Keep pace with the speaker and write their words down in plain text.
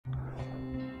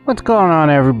What's going on,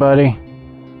 everybody?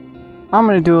 I'm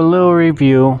going to do a little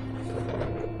review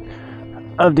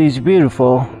of these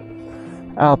beautiful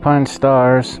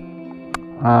Alpinestars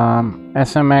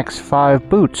SMX-5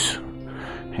 boots.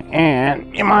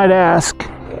 And you might ask,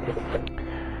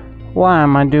 why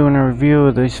am I doing a review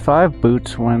of these 5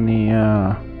 boots when the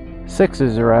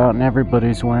 6s are out and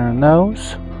everybody's wearing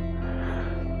those?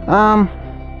 Well,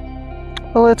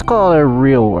 let's call it a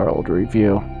real world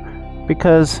review,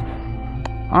 because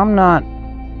I'm not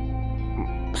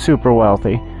super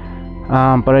wealthy,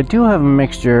 but I do have a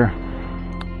mixture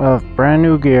of brand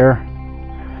new gear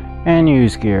and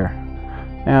used gear.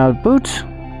 Now, boots,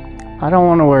 I don't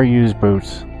want to wear used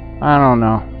boots. I don't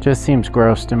know, just seems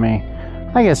gross to me.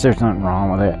 I guess there's nothing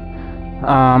wrong with it.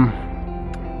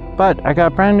 But I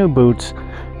got brand new boots,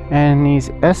 and these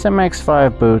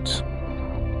SMX-5 boots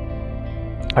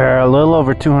are a little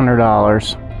over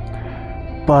 $200,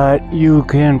 but you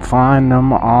can find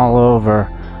them all over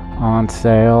on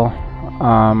sale.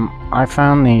 I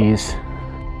found these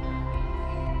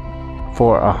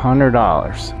for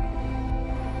 $100.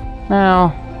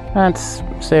 Now that's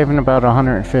saving about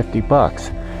 150 bucks.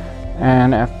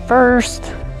 And at first,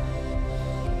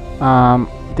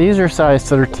 these are size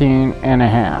 13 and a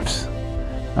halves.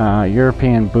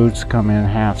 European boots come in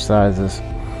half sizes.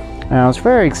 And I was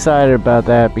very excited about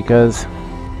that because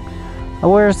I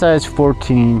wear a size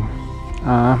 14.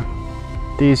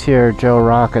 These here Joe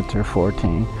Rockets are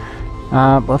 14.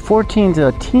 But 14's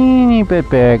a teeny bit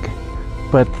big,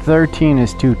 but 13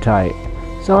 is too tight.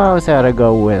 So I always had to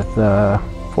go with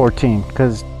 14,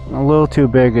 because a little too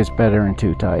big is better than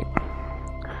too tight.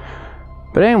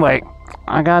 But anyway,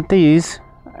 I got these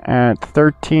at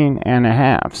 13 and a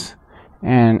halves,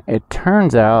 and it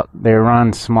turns out they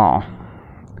run small.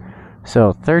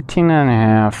 So 13 and a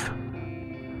half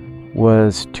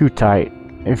was too tight.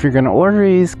 If you're gonna order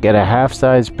these, get a half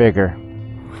size bigger.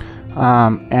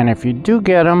 And if you do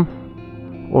get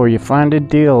them, or you find a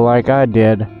deal like I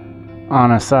did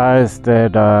on a size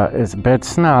that is a bit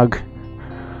snug,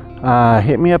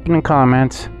 hit me up in the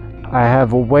comments. I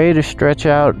have a way to stretch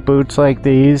out boots like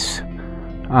these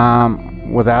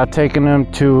without taking them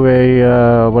to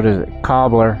a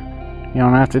cobbler. You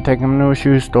don't have to take them to a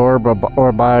shoe store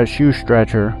or buy a shoe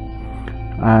stretcher.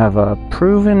 I have a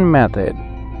proven method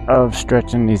of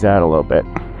stretching these out a little bit.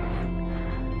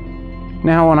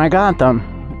 Now, when I got them,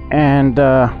 and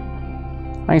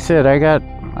like I said, I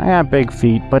got big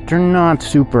feet, but they're not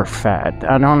super fat.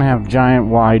 I don't have giant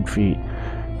wide feet,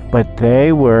 but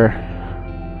they were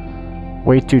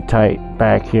way too tight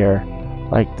back here.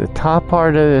 Like the top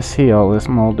part of this heel, this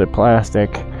molded plastic,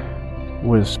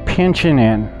 was pinching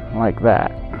in like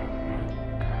that.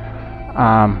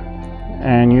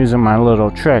 And using my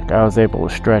little trick, I was able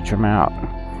to stretch them out.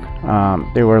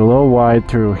 They were a little wide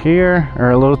through here, or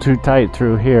a little too tight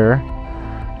through here,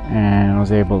 and I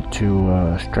was able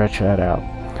to stretch that out.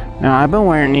 Now, I've been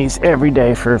wearing these every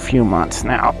day for a few months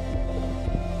now,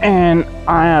 and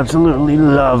I absolutely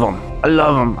love them. I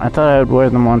love them. I thought I would wear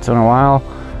them once in a while,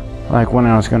 like when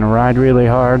I was going to ride really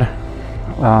hard.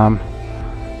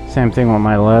 Same thing with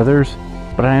my leathers,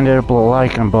 but I ended up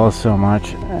liking them both so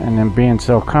much, and then being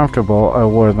so comfortable, I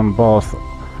wore them both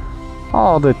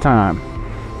all the time.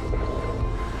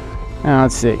 Now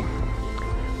let's see.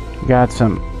 Got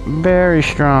some very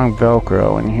strong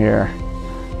Velcro in here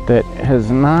that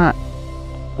has not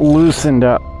loosened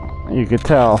up, you could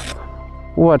tell,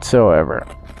 whatsoever.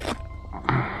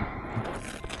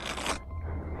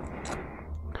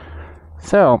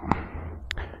 So,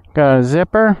 got a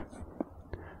zipper,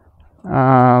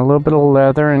 a little bit of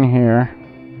leather in here.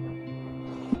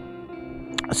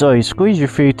 So you squeeze your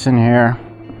feet in here.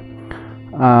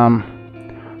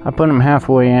 I put them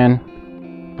halfway in,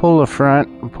 pull the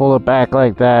front, pull it back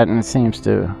like that, and it seems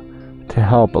to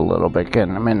help a little bit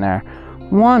getting them in there.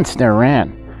 Once they're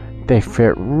in, they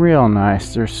fit real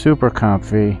nice. They're super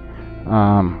comfy.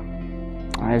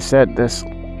 Like I said, this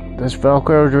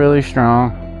Velcro is really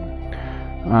strong.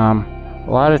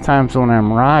 A lot of times when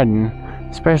I'm riding,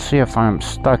 especially if I'm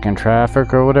stuck in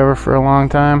traffic or whatever for a long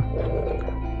time,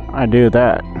 I do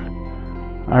that.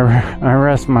 I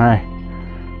rest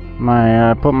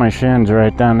put my shins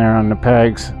right down there on the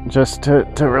pegs just to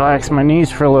relax my knees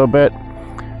for a little bit,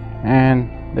 and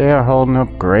they are holding up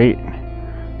great.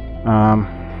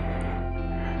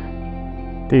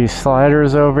 These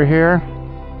sliders over here,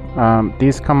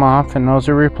 these come off, and those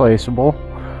are replaceable.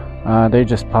 They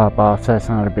just pop off, so that's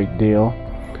not a big deal.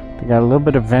 They got a little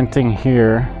bit of venting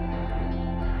here,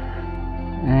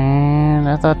 and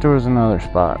I thought there was another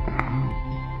spot.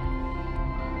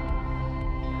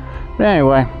 But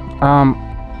anyway,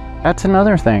 that's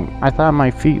another thing. I thought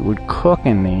my feet would cook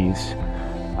in these,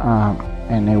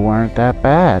 and they weren't that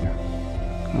bad.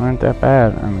 I mean,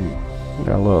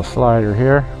 got a little slider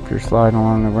here if you're sliding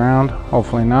along the ground.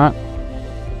 Hopefully not.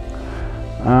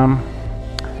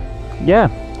 Yeah,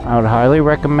 I would highly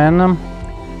recommend them.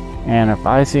 And if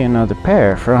I see another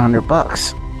pair for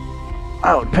 $100,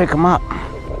 I would pick them up.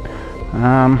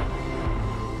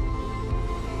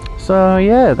 So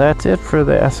yeah, that's it for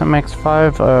the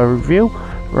SMX-5 review.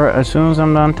 As soon as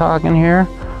I'm done talking here,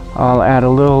 I'll add a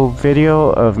little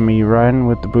video of me riding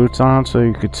with the boots on so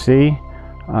you could see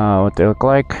what they look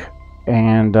like,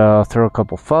 and throw a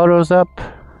couple photos up,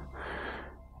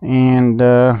 and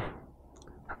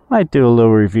might do a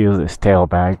little review of this tail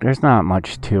bag. There's not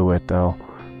much to it though.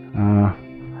 Oh,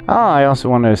 I also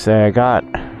wanted to say I got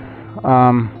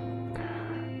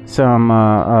some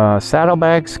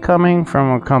saddlebags coming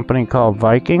from a company called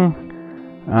Viking.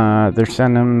 They're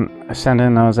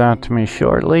sending those out to me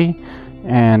shortly,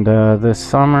 and this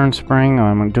summer and spring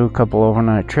I'm gonna do a couple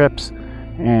overnight trips.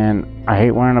 And I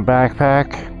hate wearing a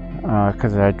backpack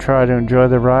because I try to enjoy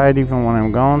the ride even when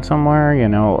I'm going somewhere, you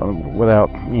know, without,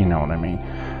 you know what I mean.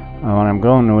 When I'm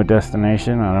going to a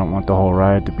destination, I don't want the whole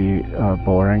ride to be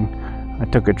boring. I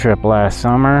took a trip last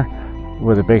summer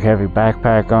with a big heavy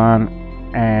backpack on,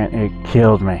 and it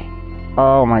killed me.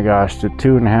 Oh my gosh, the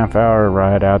 2.5 hour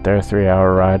ride out there, 3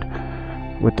 hour ride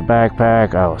with the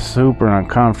backpack, I was super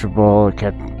uncomfortable. It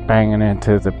kept banging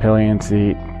into the pillion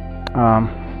seat.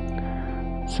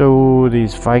 So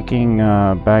these Viking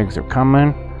bags are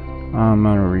coming. I'm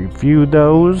gonna review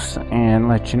those and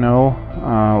let you know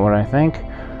what I think.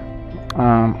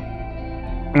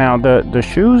 Now the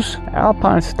shoes,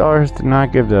 Alpinestars did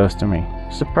not give those to me.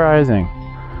 Surprising.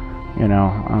 You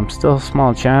know, I'm still a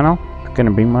small channel. It's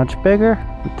gonna be much bigger,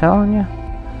 I'm telling you.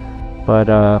 But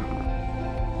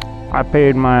I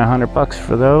paid my $100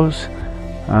 for those.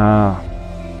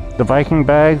 The Viking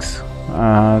bags,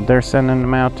 they're sending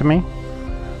them out to me,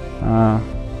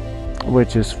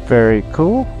 which is very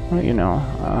cool, you know.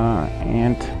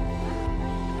 And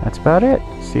that's about it.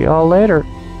 See y'all later.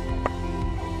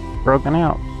 Broken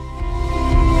out.